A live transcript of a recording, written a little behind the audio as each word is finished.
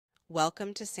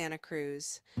Welcome to Santa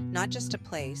Cruz, not just a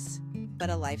place, but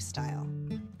a lifestyle.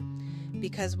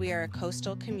 Because we are a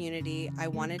coastal community, I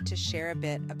wanted to share a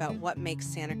bit about what makes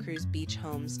Santa Cruz beach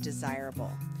homes desirable,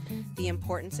 the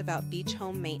importance about beach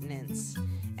home maintenance,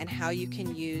 and how you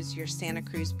can use your Santa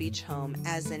Cruz beach home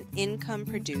as an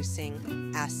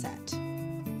income-producing asset.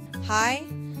 Hi,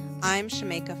 I'm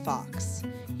Shemeika Fox,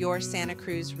 your Santa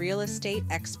Cruz real estate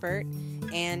expert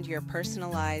and your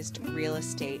personalized real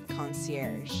estate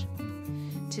concierge.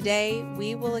 Today,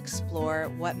 we will explore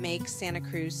what makes Santa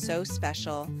Cruz so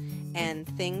special and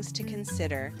things to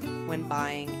consider when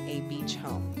buying a beach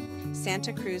home.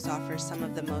 Santa Cruz offers some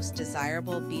of the most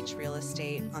desirable beach real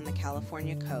estate on the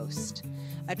California coast,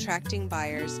 attracting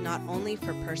buyers not only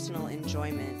for personal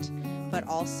enjoyment, but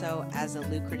also as a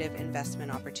lucrative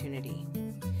investment opportunity.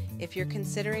 If you're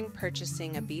considering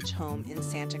purchasing a beach home in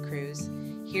Santa Cruz,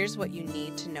 here's what you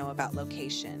need to know about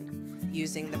location,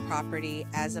 using the property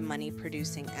as a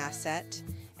money-producing asset,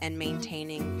 and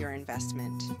maintaining your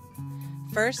investment.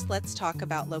 First, let's talk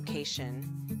about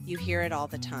location. You hear it all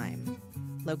the time.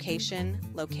 Location,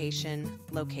 location,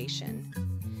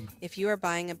 location. If you are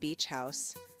buying a beach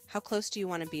house, how close do you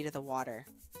want to be to the water?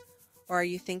 Or are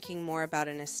you thinking more about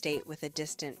an estate with a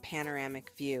distant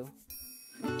panoramic view?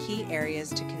 Key areas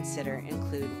to consider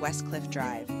include West Cliff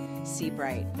Drive,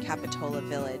 Seabright, Capitola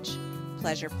Village,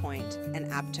 Pleasure Point, and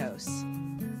Aptos.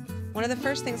 One of the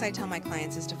first things I tell my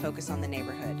clients is to focus on the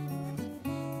neighborhood.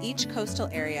 Each coastal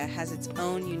area has its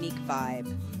own unique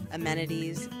vibe,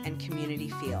 amenities, and community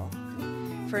feel.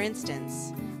 For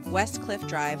instance, West Cliff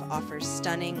Drive offers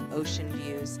stunning ocean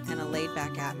views and a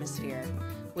laid-back atmosphere,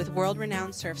 with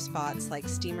world-renowned surf spots like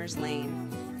Steamer's Lane,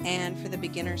 and for the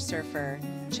beginner surfer,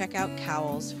 check out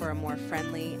Cowell's for a more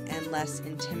friendly and less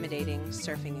intimidating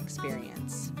surfing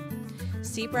experience.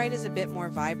 Seabright is a bit more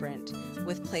vibrant,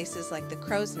 with places like the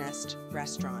Crow's Nest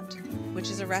restaurant,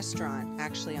 which is a restaurant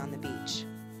actually on the beach,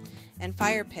 and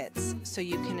fire pits so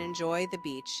you can enjoy the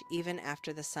beach even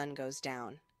after the sun goes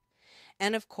down.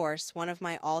 And of course, one of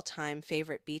my all-time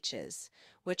favorite beaches,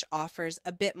 which offers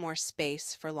a bit more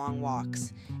space for long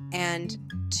walks, and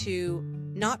to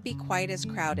not be quite as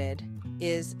crowded,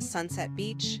 is Sunset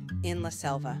Beach in La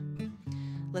Selva.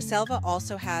 La Selva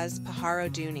also has Pajaro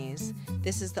Dunes.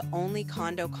 This is the only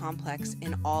condo complex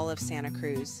in all of Santa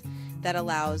Cruz that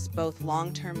allows both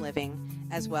long-term living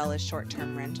as well as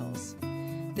short-term rentals.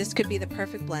 This could be the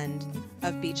perfect blend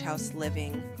of beach house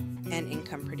living and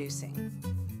income producing.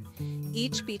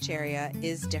 Each beach area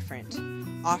is different,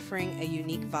 offering a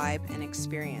unique vibe and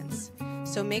experience,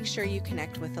 so make sure you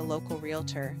connect with a local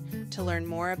realtor to learn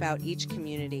more about each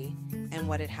community and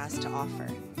what it has to offer.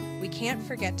 We can't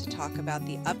forget to talk about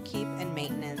the upkeep and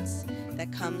maintenance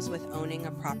that comes with owning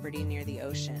a property near the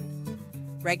ocean.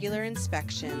 Regular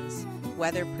inspections,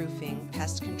 weatherproofing,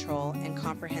 pest control, and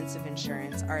comprehensive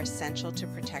insurance are essential to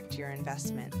protect your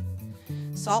investment.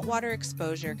 Saltwater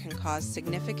exposure can cause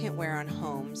significant wear on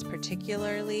homes,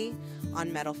 particularly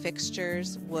on metal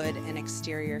fixtures, wood, and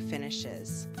exterior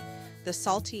finishes. The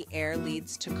salty air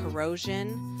leads to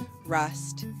corrosion,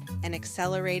 rust, and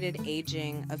accelerated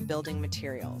aging of building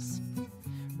materials.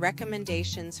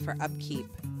 Recommendations for upkeep: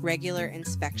 regular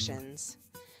inspections.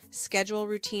 Schedule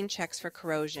routine checks for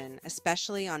corrosion,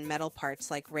 especially on metal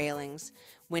parts like railings,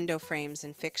 window frames,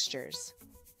 and fixtures.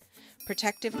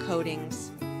 Protective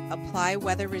coatings. Apply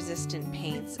weather-resistant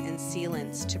paints and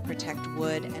sealants to protect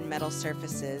wood and metal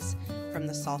surfaces from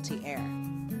the salty air.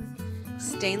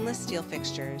 Stainless steel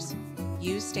fixtures.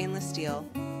 Use stainless steel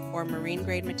or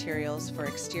marine-grade materials for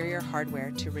exterior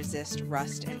hardware to resist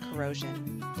rust and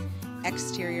corrosion.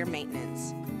 Exterior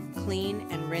maintenance. Clean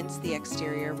and rinse the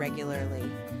exterior regularly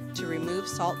to remove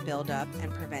salt buildup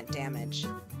and prevent damage.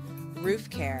 Roof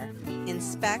care.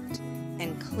 Inspect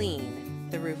and clean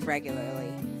the roof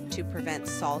regularly to prevent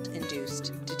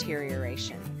salt-induced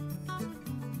deterioration.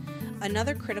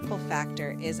 Another critical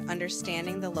factor is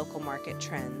understanding the local market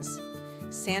trends.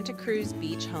 Santa Cruz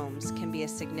beach homes can be a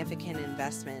significant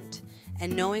investment,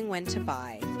 and knowing when to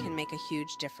buy can make a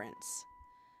huge difference.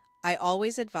 I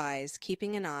always advise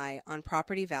keeping an eye on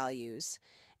property values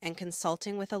and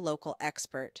consulting with a local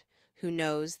expert who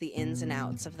knows the ins and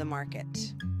outs of the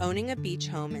market. Owning a beach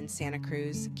home in Santa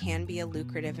Cruz can be a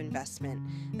lucrative investment,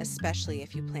 especially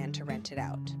if you plan to rent it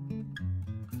out.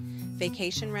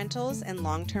 Vacation rentals and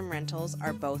long-term rentals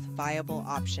are both viable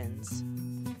options.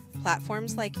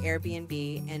 Platforms like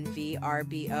Airbnb and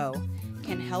VRBO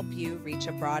can help you reach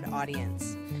a broad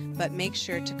audience, but make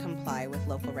sure to comply with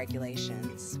local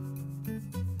regulations.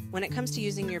 When it comes to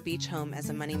using your beach home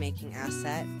as a money-making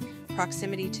asset,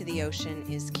 proximity to the ocean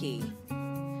is key.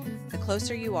 The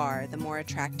closer you are, the more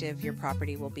attractive your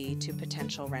property will be to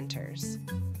potential renters.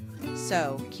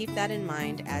 So keep that in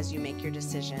mind as you make your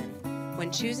decision.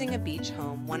 When choosing a beach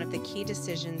home, one of the key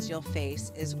decisions you'll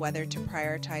face is whether to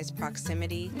prioritize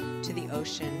proximity to the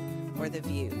ocean or the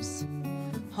views.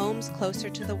 Homes closer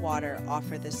to the water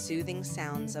offer the soothing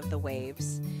sounds of the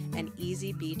waves and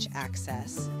easy beach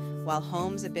access, while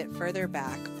homes a bit further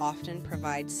back often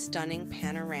provide stunning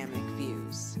panoramic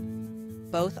views.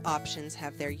 Both options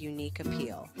have their unique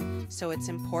appeal, so it's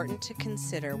important to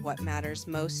consider what matters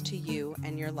most to you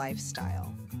and your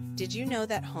lifestyle. Did you know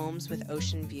that homes with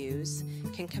ocean views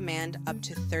can command up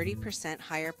to 30%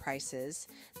 higher prices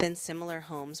than similar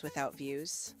homes without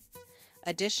views?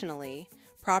 Additionally,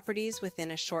 properties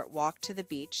within a short walk to the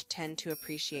beach tend to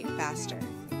appreciate faster.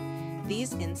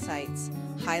 These insights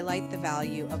highlight the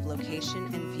value of location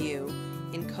and view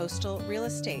in coastal real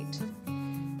estate,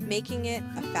 making it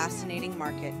a fascinating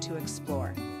market to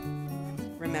explore.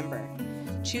 Remember,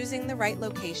 choosing the right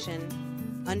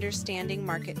location, understanding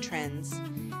market trends,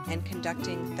 and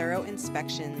conducting thorough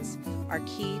inspections are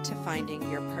key to finding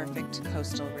your perfect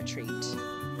coastal retreat.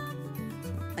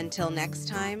 Until next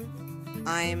time,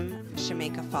 I'm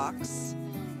Shemeika Fox,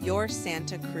 your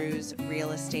Santa Cruz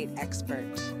real estate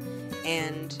expert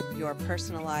and your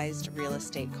personalized real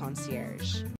estate concierge.